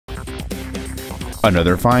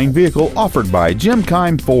Another fine vehicle offered by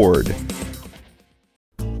Keim Ford.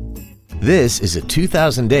 This is a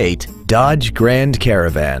 2008 Dodge Grand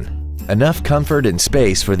Caravan. Enough comfort and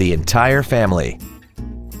space for the entire family.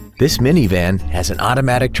 This minivan has an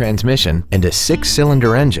automatic transmission and a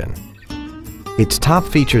 6-cylinder engine. Its top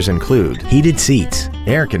features include heated seats,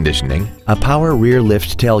 air conditioning, a power rear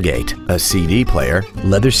lift tailgate, a CD player,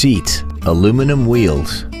 leather seats, aluminum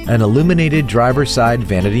wheels, an illuminated driver's side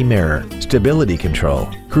vanity mirror, stability control,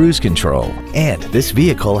 cruise control, and this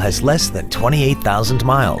vehicle has less than 28,000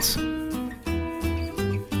 miles.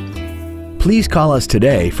 Please call us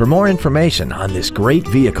today for more information on this great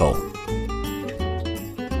vehicle.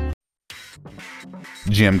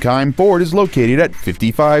 Keim Ford is located at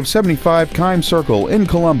 5575 Keimcircle in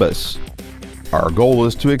Columbus. Our goal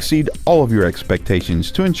is to exceed all of your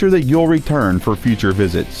expectations to ensure that you'll return for future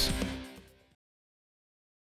visits.